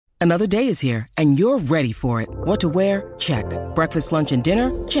Another day is here, and you're ready for it. What to wear? Check. Breakfast, lunch, and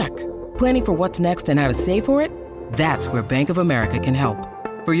dinner? Check. Planning for what's next and how to save for it? That's where Bank of America can help.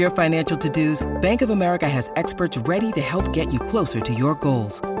 For your financial to-dos, Bank of America has experts ready to help get you closer to your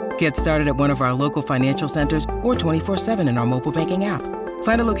goals. Get started at one of our local financial centers or 24/7 in our mobile banking app.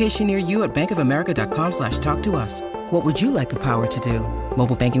 Find a location near you at bankofamerica.com/talktous. What would you like the power to do?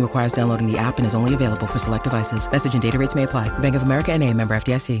 Mobile banking requires downloading the app and is only available for select devices. Message and data rates may apply. Bank of America N.A., member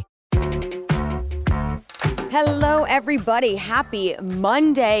FDIC. Hello, everybody. Happy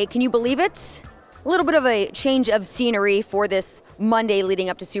Monday. Can you believe it? A little bit of a change of scenery for this Monday leading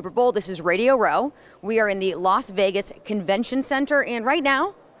up to Super Bowl. This is Radio Row. We are in the Las Vegas Convention Center, and right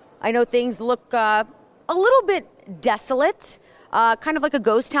now, I know things look a little bit desolate, kind of like a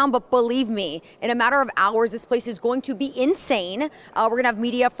ghost town, but believe me, in a matter of hours, this place is going to be insane. We're going to have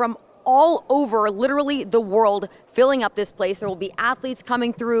media from all over, literally the world, filling up this place. There will be athletes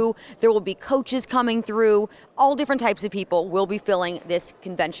coming through. There will be coaches coming through. All different types of people will be filling this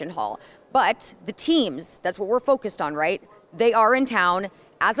convention hall. But the teams, that's what we're focused on, right? They are in town.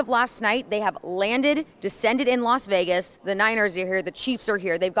 As of last night, they have landed, descended in Las Vegas. The Niners are here. The Chiefs are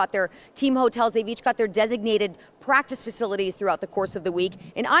here. They've got their team hotels. They've each got their designated practice facilities throughout the course of the week.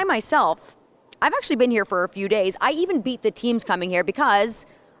 And I myself, I've actually been here for a few days. I even beat the teams coming here because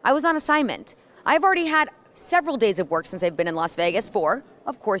I was on assignment. I've already had several days of work since I've been in Las Vegas for,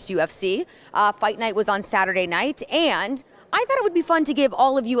 of course, UFC. Fight night was on Saturday night, and I thought it would be fun to give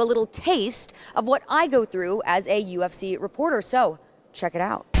all of you a little taste of what I go through as a UFC reporter. So check it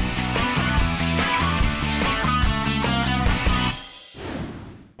out.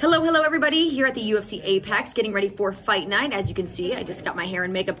 Hello, everybody, here at the UFC Apex, getting ready for fight night. As you can see, I just got my hair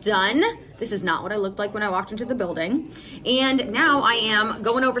and makeup done. This is not what I looked like when I walked into the building. And now I am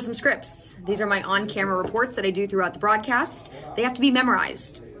going over some scripts. These are my on-camera reports that I do throughout the broadcast. They have to be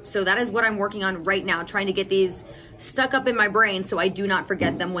memorized. So that is what I'm working on right now, trying to get these stuck up in my brain so I do not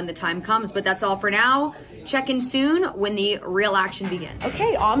forget them when the time comes. But that's all for now. Check in soon when the real action begins.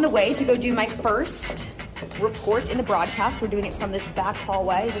 Okay, on the way to go do my first report in the broadcast. We're doing it from this back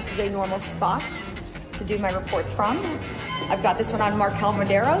hallway. This is a normal spot to do my reports from. I've got this one on Markel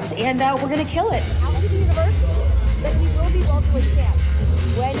Maderos, and we're going to kill it. At the universe that we will be welcoming champ.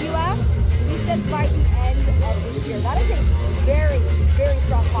 When you ask, he said by the end of the year. That is a very, very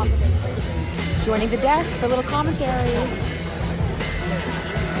strong compliment. Joining the desk for a little commentary. This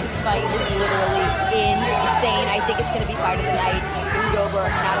fight is literally insane. I think it's going to be fight of the night. Drew Dober,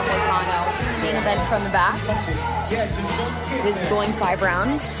 Nato Moicano. Main event from the back. It is going 5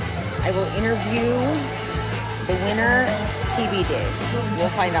 rounds. I will interview the winner, TBD. We'll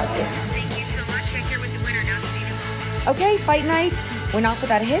find out soon. Thank you so much. I'm here with the winner, now Speedy. Okay, fight night went off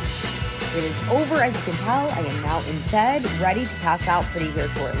without a hitch. It is over, as you can tell. I am now in bed, ready to pass out pretty here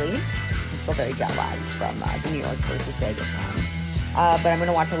shortly. I'm still very jet lagged from the New York versus Vegas time. But I'm going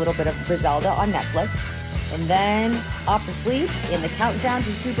to watch a little bit of Griselda on Netflix. And then off to sleep, in the countdown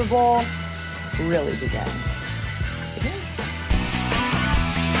to Super Bowl really begins.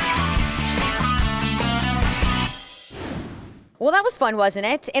 Well, that was fun, wasn't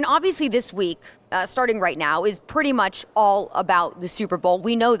it? And obviously this week, starting right now, is pretty much all about the Super Bowl.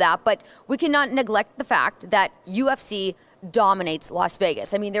 We know that, but we cannot neglect the fact that UFC dominates Las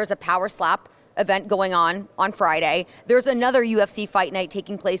Vegas. I mean, there's a power slap event going on Friday. There's another UFC fight night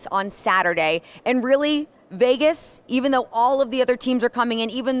taking place on Saturday. And really, Vegas, even though all of the other teams are coming in,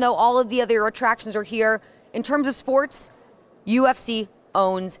 even though all of the other attractions are here, in terms of sports, UFC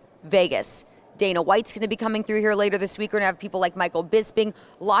owns Vegas. Dana White's going to be coming through here later this week. We're going to have people like Michael Bisping,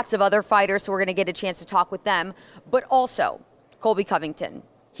 lots of other fighters, so we're going to get a chance to talk with them. But also, Colby Covington.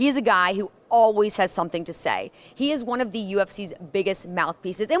 He's a guy who always has something to say. He is one of the UFC's biggest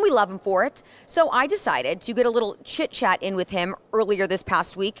mouthpieces, and we love him for it. So I decided to get a little chit-chat in with him earlier this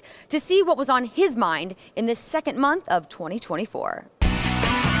past week to see what was on his mind in this second month of 2024.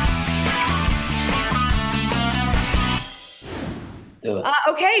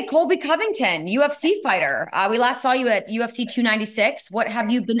 Okay, Colby Covington, UFC fighter. We last saw you at UFC 296. What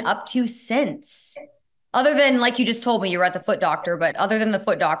have you been up to since? Other than, like you just told me, you were at the foot doctor, but other than the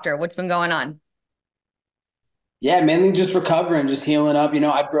foot doctor, what's been going on? Yeah, mainly just recovering, just healing up. You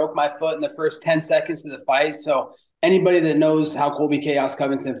know, I broke my foot in the first 10 seconds of the fight. So anybody that knows how Colby Chaos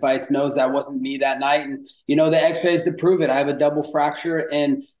Covington fights knows that wasn't me that night. And, you know, the x-rays to prove it. I have a double fracture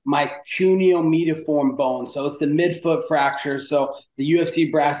in my cuneomediform bone. So it's the midfoot fracture. So the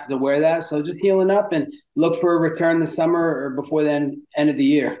UFC brass is aware of that. So just healing up and look for a return this summer or before the end of the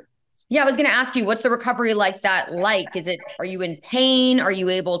year. Yeah, I was going to ask you, what's the recovery like that like? Are you in pain? Are you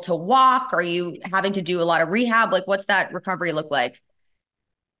able to walk? Are you having to do a lot of rehab? Like, what's that recovery look like?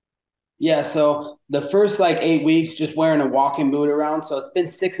 Yeah, so the first like 8 weeks just wearing a walking boot around. So it's been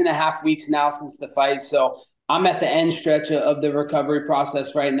 6.5 weeks now since the fight. So I'm at the end stretch of the recovery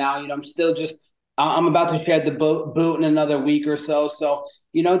process right now. I'm still just I'm about to shed the boot in another week or so. So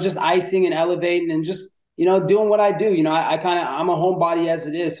just icing and elevating and just doing what I do. I'm a homebody as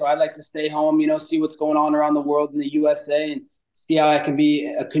it is, so I like to stay home. See what's going on around the world in the USA and see how I can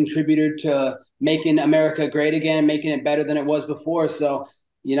be a contributor to making America great again, making it better than it was before. So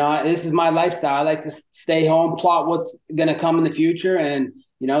this is my lifestyle. I like to stay home, plot what's going to come in the future, and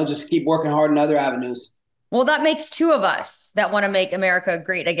just keep working hard in other avenues. Well, that makes two of us that want to make America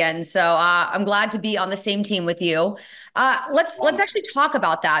great again. So I'm glad to be on the same team with you. Let's actually talk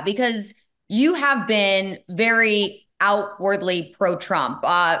about that because you have been very outwardly pro-Trump.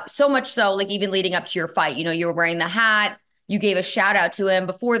 So much so, like even leading up to your fight. You were wearing the hat. You gave a shout out to him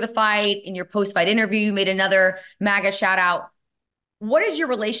before the fight. In your post-fight interview, you made another MAGA shout out. What is your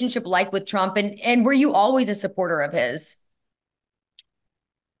relationship like with Trump? And were you always a supporter of his?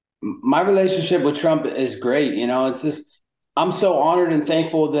 My relationship with Trump is great. It's just I'm so honored and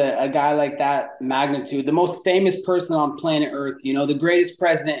thankful that a guy like that magnitude, the most famous person on planet Earth, the greatest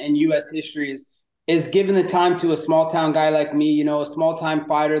president in U.S. history is given the time to a small town guy like me, a small time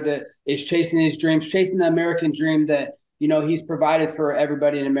fighter that is chasing his dreams, chasing the American dream that he's provided for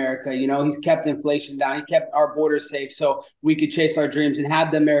everybody in America. He's kept inflation down. He kept our borders safe so we could chase our dreams and have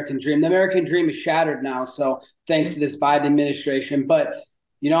the American dream. The American dream is shattered now. So thanks to this Biden administration. But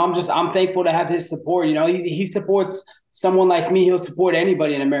I'm thankful to have his support. He supports someone like me. He'll support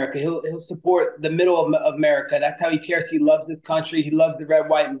anybody in America. He'll support the middle of America. That's how he cares. He loves this country. He loves the red,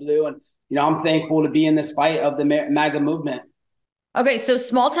 white, and blue. And I'm thankful to be in this fight of the MAGA movement. Okay, so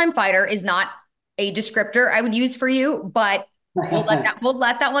small time fighter is not a descriptor I would use for you, but we'll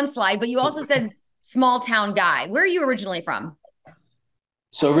let that one slide. But you also said small town guy. Where are you originally from?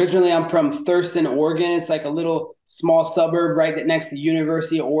 So originally I'm from Thurston, Oregon. It's like a little small suburb right next to the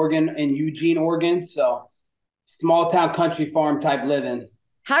University of Oregon in Eugene, Oregon. So small town country farm type living.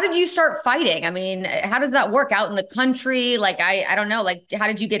 How did you start fighting? I mean, how does that work out in the country? Like, I don't know. Like, how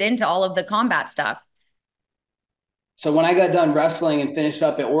did you get into all of the combat stuff? So when I got done wrestling and finished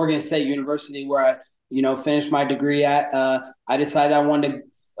up at Oregon State University, where I, finished my degree at, I decided I wanted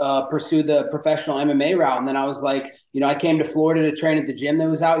to pursue the professional MMA route. And then I was like, I came to Florida to train at the gym that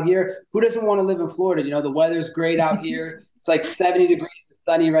was out here. Who doesn't want to live in Florida? The weather's great out here. It's like 70 degrees, it's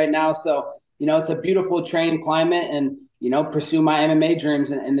sunny right now. So, it's a beautiful training climate and, pursue my MMA dreams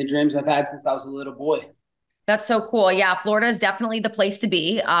and the dreams I've had since I was a little boy. That's so cool. Yeah, Florida is definitely the place to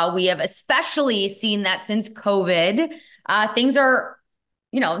be. We have especially seen that since COVID. Things are,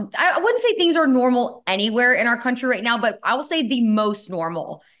 I wouldn't say things are normal anywhere in our country right now, but I will say the most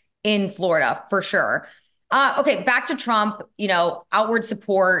normal in Florida for sure. Okay, back to Trump, outward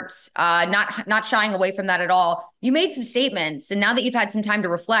support, not shying away from that at all. You made some statements, and now that you've had some time to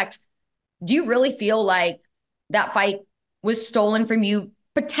reflect, do you really feel like that fight was stolen from you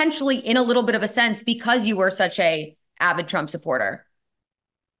potentially in a little bit of a sense because you were such a avid Trump supporter?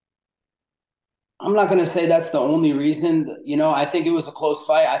 I'm not going to say that's the only reason. I think it was a close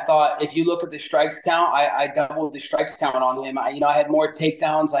fight. I thought if you look at the strikes count, I doubled the strikes count on him. I had more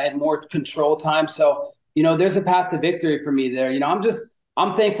takedowns. I had more control time. So, there's a path to victory for me there.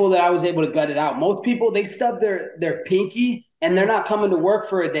 I'm thankful that I was able to gut it out. Most people, they stub their pinky and they're not coming to work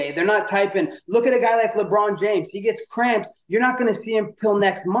for a day. They're not typing. Look at a guy like LeBron James. He gets cramps. You're not going to see him till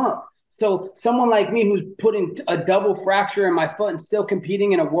next month. So someone like me who's putting a double fracture in my foot and still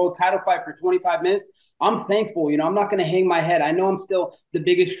competing in a world title fight for 25 minutes, I'm thankful. I'm not going to hang my head. I know I'm still the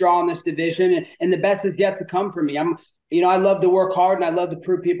biggest draw in this division, and the best is yet to come for me. I love to work hard and I love to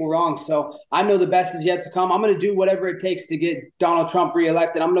prove people wrong. So I know the best is yet to come. I'm going to do whatever it takes to get Donald Trump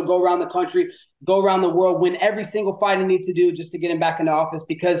reelected. I'm going to go around the country, go around the world, win every single fight I need to do just to get him back into office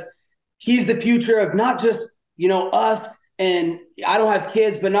because he's the future of not just, us. And I don't have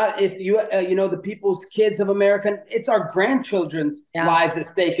kids, but not if the people's kids of America. It's our grandchildren's lives at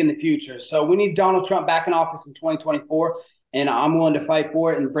stake in the future. So we need Donald Trump back in office in 2024, and I'm willing to fight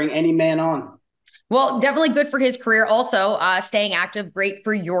for it and bring any man on. Well, definitely good for his career. Also, staying active, great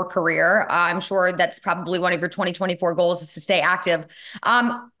for your career. I'm sure that's probably one of your 2024 goals is to stay active.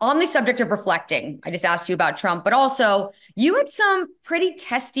 On the subject of reflecting, I just asked you about Trump, but also you had some pretty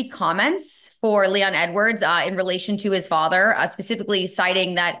testy comments for Leon Edwards in relation to his father, specifically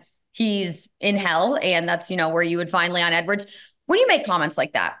citing that he's in hell and that's, where you would find Leon Edwards. When you make comments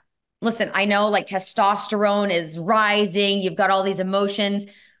like that, listen, I know like testosterone is rising. You've got all these emotions,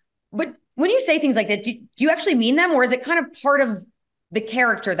 but when you say things like that, do you actually mean them, or is it kind of part of the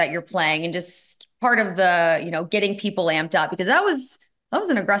character that you're playing and just part of the, getting people amped up? Because that was That was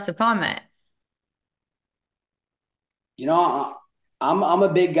an aggressive comment. You know, I'm a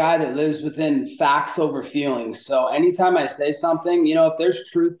big guy that lives within facts over feelings. So anytime I say something, if there's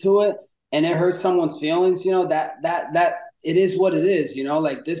truth to it and it hurts someone's feelings, that it is what it is.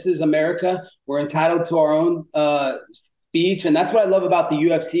 Like this is America. We're entitled to our own speech, and that's what I love about the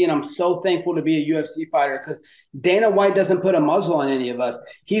UFC. And I'm so thankful to be a UFC fighter because Dana White doesn't put a muzzle on any of us.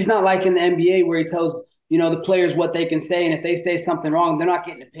 He's not like in the NBA where he tells the players what they can say, and if they say something wrong, they're not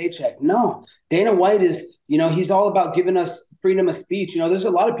getting a paycheck. No, Dana White is, he's all about giving us freedom of speech. There's a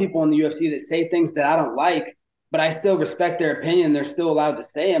lot of people in the UFC that say things that I don't like, but I still respect their opinion. They're still allowed to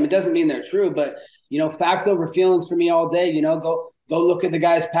say them. It doesn't mean they're true, but facts over feelings for me all day. Go look at the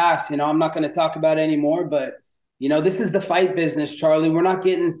guy's past. I'm not going to talk about it anymore, but this is the fight business, Charlie. We're not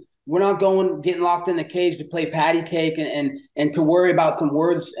getting locked in the cage to play patty cake and to worry about some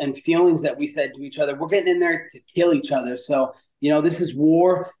words and feelings that we said to each other. We're getting in there to kill each other. So, this is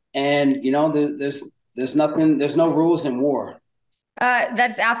war, and there's no rules in war.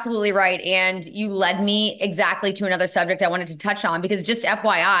 That's absolutely right. And you led me exactly to another subject I wanted to touch on, because just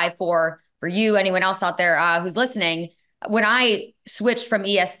FYI for you, anyone else out there who's listening, when I switched from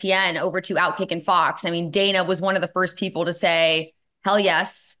ESPN over to Outkick and Fox, I mean, Dana was one of the first people to say, hell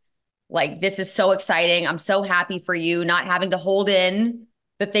yes. Like, this is so exciting. I'm so happy for you, not having to hold in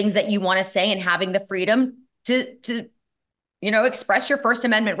the things that you want to say and having the freedom to express your First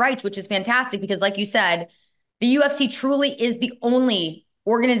Amendment rights, which is fantastic because, like you said, the UFC truly is the only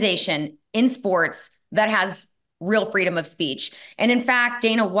organization in sports that has real freedom of speech. And in fact,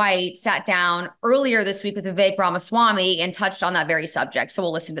 Dana White sat down earlier this week with Vivek Ramaswamy and touched on that very subject. So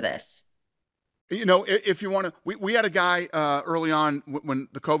we'll listen to this. If you want to, we had a guy early on when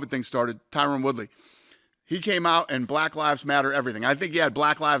the COVID thing started, Tyron Woodley. He came out and Black Lives Matter everything. I think he had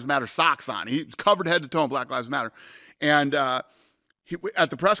Black Lives Matter socks on. He was covered head to toe in Black Lives Matter. And he, at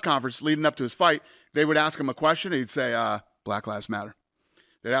the press conference leading up to his fight, they would ask him a question. He'd say, Black Lives Matter.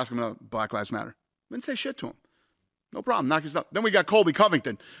 They'd ask him, Black Lives Matter. Wouldn't say shit to him. No problem. Knock yourself. Then we got Colby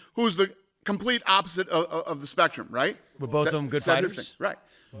Covington, who's the complete opposite of the spectrum, right? Were both of them good fighters? Right.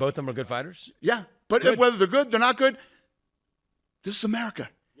 Both of them are good fighters? Yeah. But whether they're good, they're not good, this is America.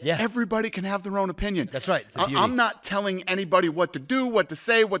 Yeah. Everybody can have their own opinion. That's right. I'm not telling anybody what to do, what to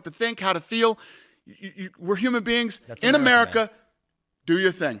say, what to think, how to feel. We're human beings. That's in America. Do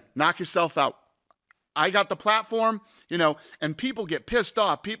your thing. Knock yourself out. I got the platform, and people get pissed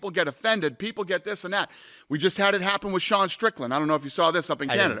off. People get offended. People get this and that. We just had it happen with Sean Strickland. I don't know if you saw this up in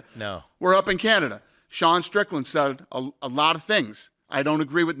Canada. No. We're up in Canada. Sean Strickland said a lot of things. I don't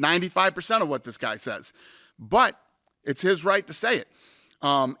agree with 95% of what this guy says, but it's his right to say it.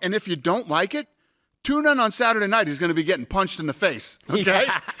 And if you don't like it, tune in on Saturday night. He's going to be getting punched in the face. Okay.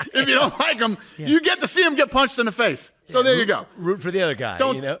 Yeah. If you don't like him, you get to see him get punched in the face. So there you go. Root for the other guy.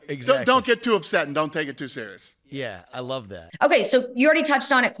 Exactly. Don't get too upset and don't take it too serious. Yeah. I love that. Okay. So you already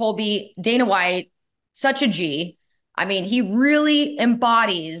touched on it, Colby. Dana White, such a G. I mean, he really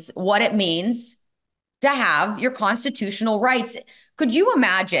embodies what it means to have your constitutional rights. Could you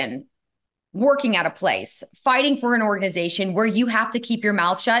imagine working at a place, fighting for an organization where you have to keep your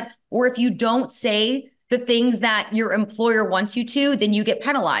mouth shut, or if you don't say the things that your employer wants you to, then you get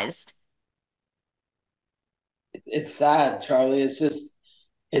penalized? It's sad, Charlie.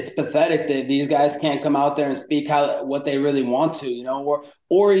 It's pathetic that these guys can't come out there and speak what they really want to,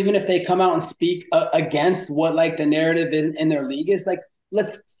 or even if they come out and speak against what like the narrative in their league is. Like,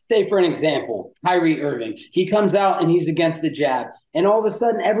 let's say, for an example, Kyrie Irving. He comes out and he's against the jab. And all of a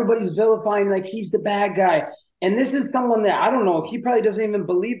sudden, everybody's vilifying like he's the bad guy. And this is someone that, I don't know, he probably doesn't even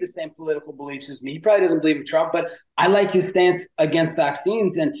believe the same political beliefs as me. He probably doesn't believe in Trump, but I like his stance against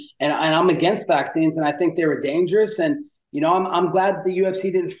vaccines. And I'm against vaccines, and I think they were dangerous. And, I'm glad the UFC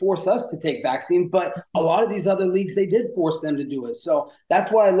didn't force us to take vaccines, but a lot of these other leagues, they did force them to do it. So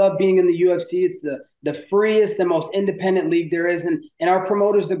that's why I love being in the UFC. It's the freest and most independent league there is. And our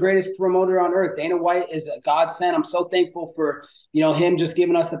promoter's the greatest promoter on earth. Dana White is a godsend. I'm so thankful for, him just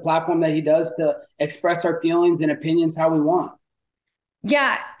giving us the platform that he does to express our feelings and opinions how we want.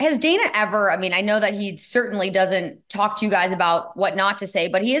 Yeah. Has Dana ever, I mean, I know that he certainly doesn't talk to you guys about what not to say,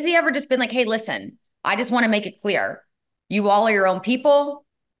 but has he ever just been like, hey, listen, I just want to make it clear. You all are your own people.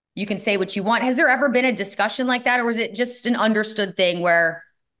 You can say what you want. Has there ever been a discussion like that? Or is it just an understood thing where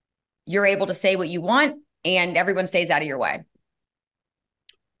you're able to say what you want and everyone stays out of your way?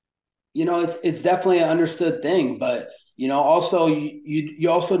 It's definitely an understood thing, but also you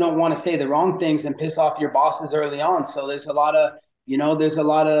also don't want to say the wrong things and piss off your bosses early on. So there's a lot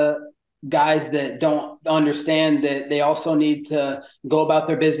of guys that don't understand that they also need to go about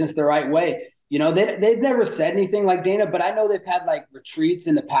their business the right way. they've never said anything like Dana, but I know they've had like retreats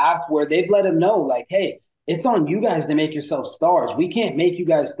in the past where they've let him know, like, hey, it's on you guys to make yourselves stars. We can't make you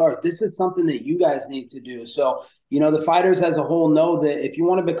guys stars. This is something that you guys need to do. So, the fighters as a whole know that if you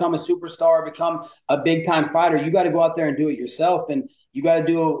want to become a superstar, become a big time fighter, you got to go out there and do it yourself. And you got to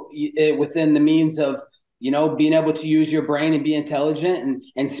do it within the means of, being able to use your brain and be intelligent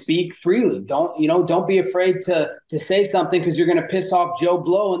and speak freely. Don't be afraid to say something because you're going to piss off Joe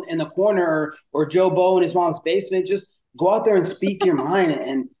Blow in the corner or Joe Blow in his mom's basement. Just go out there and speak your mind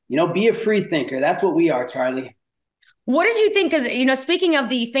and be a free thinker. That's what we are, Charly. What did you think? Because, speaking of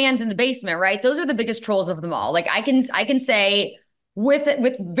the fans in the basement, right? Those are the biggest trolls of them all. Like I can say with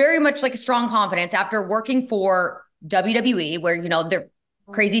very much like a strong confidence after working for WWE, where, they're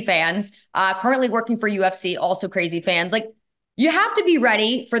crazy fans, currently working for UFC, also crazy fans. Like you have to be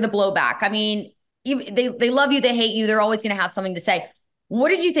ready for the blowback. I mean, they love you, they hate you. They're always going to have something to say. What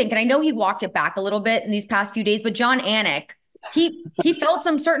did you think? And I know he walked it back a little bit in these past few days, but John Anik, he felt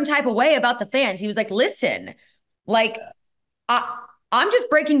some certain type of way about the fans. He was like, listen, like I'm just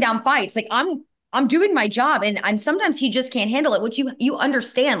breaking down fights. Like I'm doing my job. And sometimes he just can't handle it, which you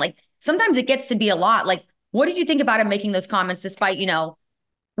understand. Like sometimes it gets to be a lot. Like, what did you think about him making those comments despite,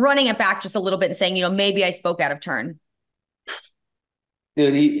 running it back just a little bit and saying, maybe I spoke out of turn?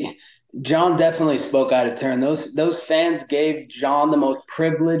 Dude, John definitely spoke out of turn. Those fans gave John the most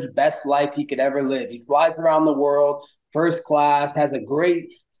privileged, best life he could ever live. He flies around the world, first class, has a great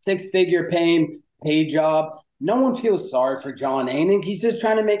six-figure pay job. No one feels sorry for John Anik. He's just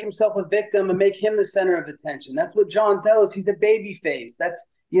trying to make himself a victim and make him the center of attention. That's what John does. He's a baby face. That's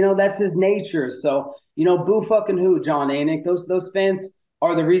his nature. So, boo fucking who, John Anik. Those fans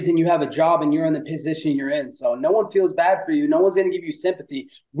are the reason you have a job and you're in the position you're in. So no one feels bad for you. No one's going to give you sympathy.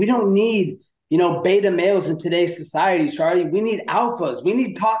 We don't need, beta males in today's society, Charly. We need alphas. We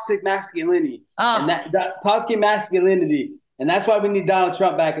need toxic masculinity. And that toxic masculinity. And that's why we need Donald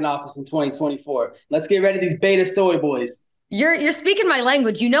Trump back in office in 2024. Let's get rid of these beta soy boys. You're speaking my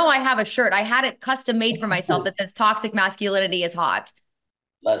language. I have a shirt. I had it custom made for myself that says toxic masculinity is hot.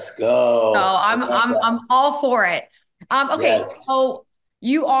 Let's go. So I'm all for it. Okay, yes. So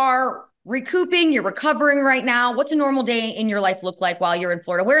you are recouping, you're recovering right now. What's a normal day in your life look like while you're in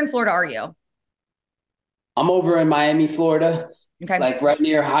Florida? Where in Florida are you? I'm over in Miami, Florida. Okay. Like right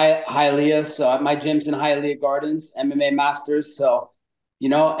near Hialeah. So my gym's in Hialeah Gardens, MMA Masters. So,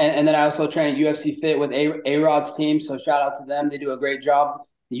 and then I also train at UFC Fit with A-Rod's team. So shout out to them. They do a great job.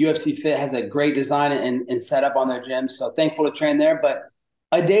 The UFC Fit has a great design and setup on their gym. So thankful to train there. But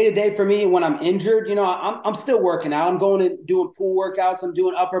a day-to-day for me when I'm injured, I'm still working out. I'm going and doing pool workouts. I'm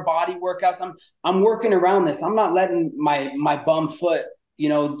doing upper body workouts. I'm working around this. I'm not letting my bum foot,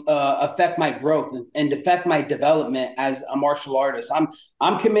 affect my growth and affect my development as a martial artist.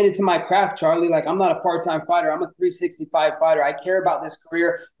 I'm committed to my craft, Charly. Like I'm not a part-time fighter. I'm a 365 fighter. I care about this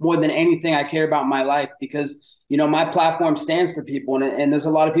career more than anything I care about in my life because my platform stands for people and there's a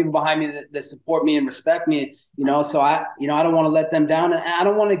lot of people behind me that support me and respect me, so I don't want to let them down and I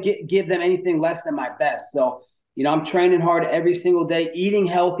don't want to give them anything less than my best. So, I'm training hard every single day, eating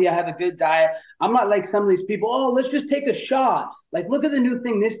healthy. I have a good diet. I'm not like some of these people. Oh, let's just take a shot. Like, look at the new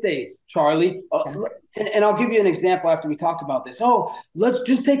thing this day, Charly. And I'll give you an example after we talk about this. Oh, let's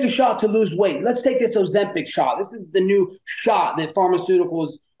just take a shot to lose weight. Let's take this Ozempic shot. This is the new shot that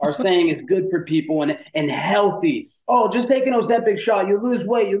pharmaceuticals are saying is good for people and healthy. Oh, just take an Ozempic shot. You lose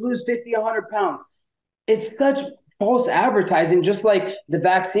weight. You lose 50, 100 pounds. It's such false advertising, just like the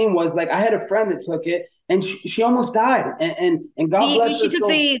vaccine was. Like I had a friend that took it and she almost died. And God bless her. She took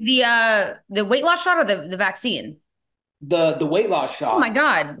the weight loss shot or the vaccine? The weight loss shot. Oh, my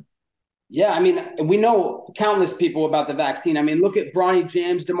God. Yeah, I mean, we know countless people about the vaccine. I mean, look at Bronny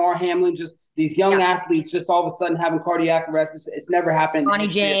James, Damar Hamlin, just these young athletes just all of a sudden having cardiac arrest. It's never happened. Bronny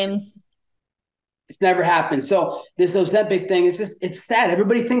James. It's never happened. So this Ozempic thing, it's sad.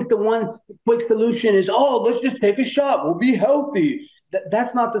 Everybody thinks the one quick solution is, oh, let's just take a shot. We'll be healthy.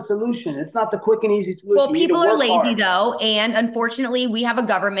 That's not the solution. It's not the quick and easy solution. Well, people are lazy, though. And unfortunately, we have a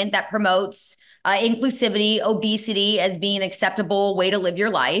government that promotes inclusivity, obesity as being an acceptable way to live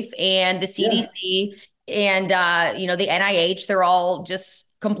your life. And the CDC and, the NIH, they're all just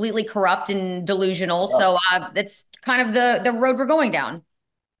completely corrupt and delusional. Yeah. So that's kind of the road we're going down.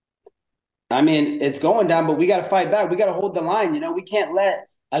 I mean, it's going down, but we got to fight back. We got to hold the line. We can't let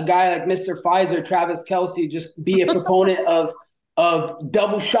a guy like Mr. Pfizer, Travis Kelce, just be a proponent of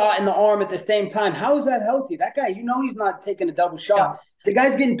double shot in the arm at the same time. How is that healthy? That guy, he's not taking a double shot. Yeah. The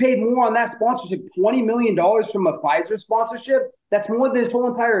guy's getting paid more on that sponsorship, $20 million from a Pfizer sponsorship. That's more than his whole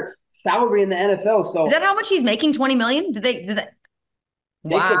entire salary in the NFL. So is that how much he's making? $20 million? Did they?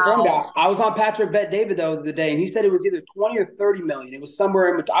 They confirmed Wow. that. I was on Patrick Bet David the other day, and he said it was either 20 or 30 million. It was somewhere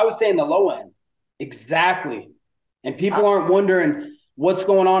in between. I was saying the low end. Exactly. And people aren't wondering what's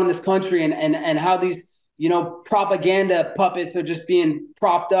going on in this country and how these, propaganda puppets are just being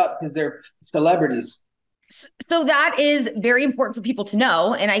propped up because they're celebrities. So that is very important for people to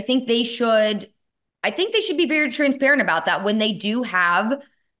know. And I think they should be very transparent about that when they do have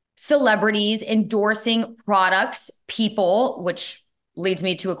celebrities endorsing products, people, which leads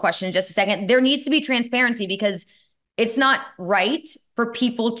me to a question in just a second. There needs to be transparency because it's not right for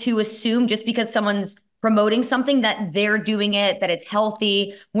people to assume just because someone's promoting something that they're doing it, that it's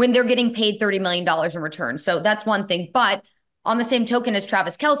healthy when they're getting paid $30 million in return. So that's one thing. But on the same token as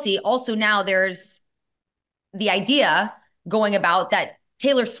Travis Kelce, also now there's the idea going about that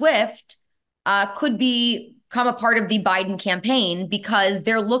Taylor Swift could become a part of the Biden campaign because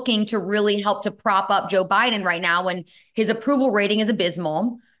they're looking to really help to prop up Joe Biden right now when his approval rating is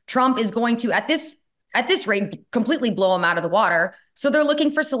abysmal. Trump is going to, at this rate, completely blow him out of the water. So they're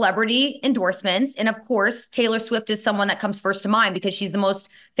looking for celebrity endorsements. And of course, Taylor Swift is someone that comes first to mind because she's the most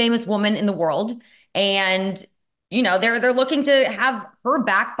famous woman in the world. And, they're looking to have her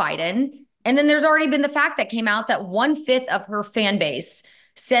back Biden. And then there's already been the fact that came out that 1/5 of her fan base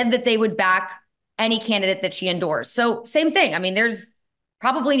said that they would back any candidate that she endorsed. So same thing. I mean, there's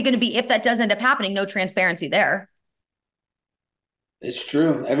probably going to be, if that does end up happening, no transparency there. It's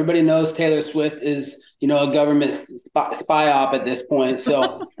true. Everybody knows Taylor Swift is, a government spy op at this point.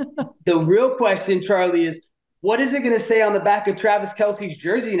 So the real question, Charlie, is what is it going to say on the back of Travis Kelce's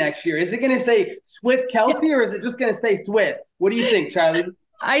jersey next year? Is it going to say Swift Kelce or is it just going to say Swift? What do you think, Charlie?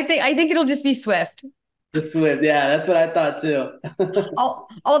 I think it'll just be Swift. The Swift. Yeah, that's what I thought too.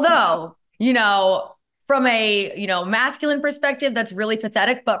 Although, from a, masculine perspective, that's really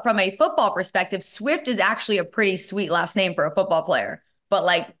pathetic. But from a football perspective, Swift is actually a pretty sweet last name for a football player.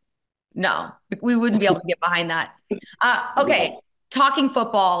 But no, we wouldn't be able to get behind that. Okay, talking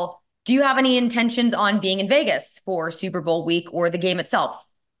football, do you have any intentions on being in Vegas for Super Bowl week or the game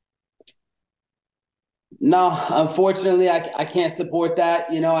itself? No, unfortunately, I can't support that.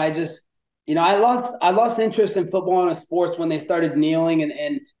 I lost interest in football and sports when they started kneeling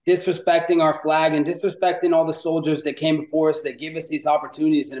and disrespecting our flag and disrespecting all the soldiers that came before us that give us these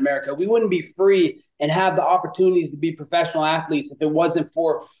opportunities in America. We wouldn't be free and have the opportunities to be professional athletes if it wasn't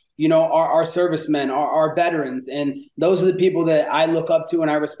for our servicemen, our veterans, and those are the people that I look up to and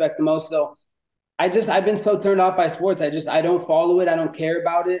I respect the most. So I've been so turned off by sports. I don't follow it. I don't care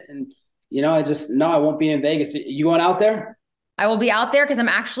about it, and I won't be in Vegas. You going out there? I will be out there because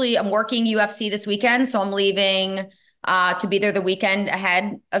I'm working UFC this weekend. So I'm leaving to be there the weekend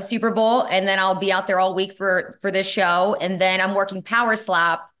ahead of Super Bowl. And then I'll be out there all week for this show. And then I'm working Power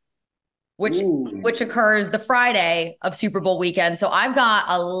Slap, which occurs the Friday of Super Bowl weekend. So I've got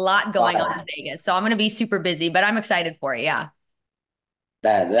a lot going on in Vegas. So I'm going to be super busy, but I'm excited for it. Yeah.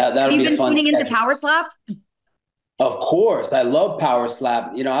 That'll be You've been fun tuning into Power Slap? Of course. I love Power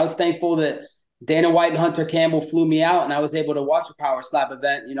Slap. I was thankful that Dana White and Hunter Campbell flew me out and I was able to watch a Power Slap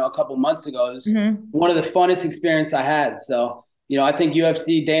event, a couple months ago. It was one of the funnest experiences I had. So, I think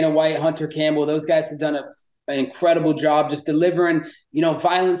UFC, Dana White, Hunter Campbell, those guys have done an incredible job just delivering,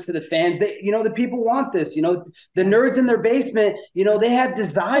 violence to the fans. The people want this, the nerds in their basement, they have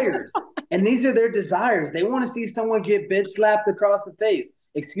desires and these are their desires. They want to see someone get bitch slapped across the face.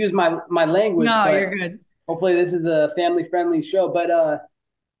 Excuse my language. No, you're good. Hopefully this is a family friendly show, but,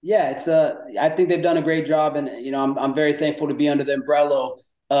 yeah, it's I think they've done a great job, and I'm very thankful to be under the umbrella.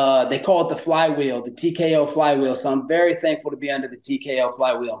 They call it the flywheel, the TKO flywheel. So I'm very thankful to be under the TKO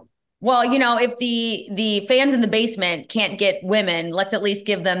flywheel. Well, if the fans in the basement can't get women, let's at least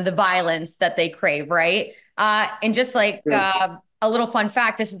give them the violence that they crave, right? And just a little fun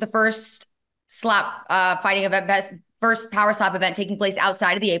fact, this is the first slap fighting event, first Power Slap event taking place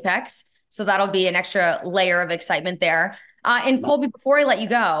outside of the Apex. So that'll be an extra layer of excitement there. And Colby, before I let you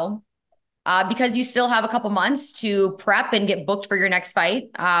go, because you still have a couple months to prep and get booked for your next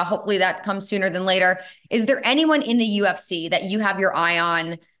fight, hopefully that comes sooner than later. Is there anyone in the UFC that you have your eye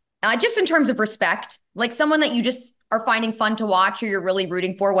on, just in terms of respect, like someone that you just are finding fun to watch or you're really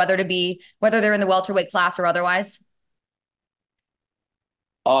rooting for, whether they're in the welterweight class or otherwise?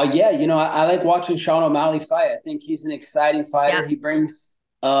 Yeah, I like watching Sean O'Malley fight. I think he's an exciting fighter. Yeah. He brings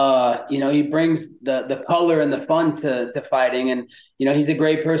the color and the fun to fighting, and he's a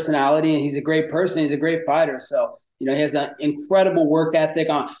great personality and he's a great person. He's a great fighter. So he has an incredible work ethic.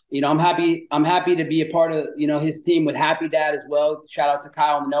 I'm happy to be a part of his team with Happy Dad as well. Shout out to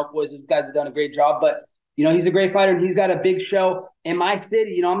Kyle and the Nelk boys. Those guys have done a great job. But he's a great fighter, and he's got a big show in my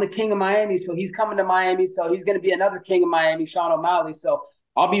city. I'm the king of Miami, so he's coming to Miami. So he's going to be another king of Miami, Sean O'Malley. So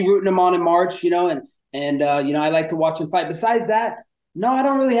I'll be rooting him on in March, and I like to watch him fight. Besides that, no, I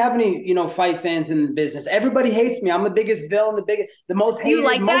don't really have any, fight fans in the business. Everybody hates me. I'm the biggest villain, the most hated. Do you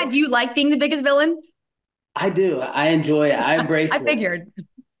like that? Do you like being the biggest villain? I do. I enjoy it. I embrace it. I figured.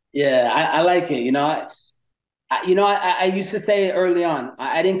 Yeah, I like it. I used to say early on,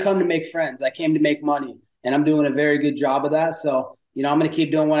 I didn't come to make friends. I came to make money, and I'm doing a very good job of that. So, I'm going to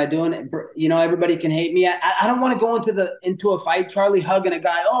keep doing what I'm doing. Everybody can hate me. I don't want to go into a fight, Charly, hugging a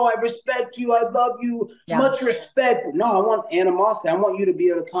guy. Oh, I respect you. I love you. Yeah. Much respect. No, I want animosity. I want you to be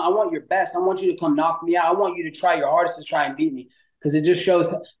able to come. I want your best. I want you to come knock me out. I want you to try your hardest to try and beat me, because it just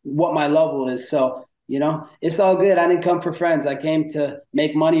shows what my level is. So, it's all good. I didn't come for friends. I came to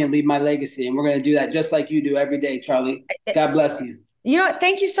make money and leave my legacy. And we're going to do that just like you do every day, Charly. God bless you. You know what?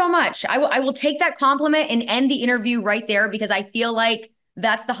 Thank you so much. I will take that compliment and end the interview right there, because I feel like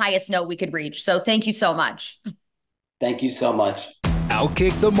that's the highest note we could reach. So thank you so much. Thank you so much.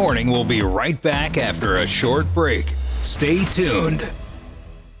 Outkick the Morning will be right back after a short break. Stay tuned.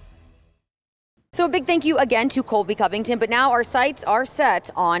 So a big thank you again to Colby Covington, but now our sights are set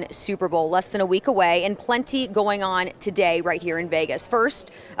on Super Bowl, less than a week away, and plenty going on today right here in Vegas.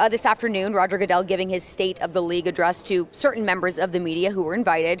 First, this afternoon, Roger Goodell giving his State of the League address to certain members of the media who were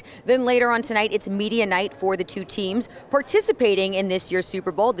invited. Then later on tonight, it's media night for the two teams participating in this year's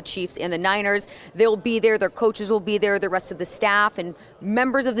Super Bowl, the Chiefs and the Niners. They'll be there, their coaches will be there, the rest of the staff and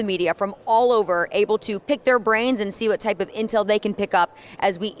members of the media from all over able to pick their brains and see what type of intel they can pick up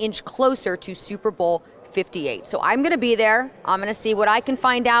as we inch closer to Super Bowl 58. So I'm going to be there. I'm going to see what I can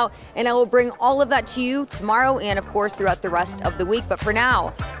find out, and I will bring all of that to you tomorrow and, of course, throughout the rest of the week. But for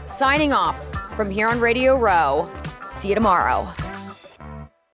now, signing off from here on Radio Row. See you tomorrow.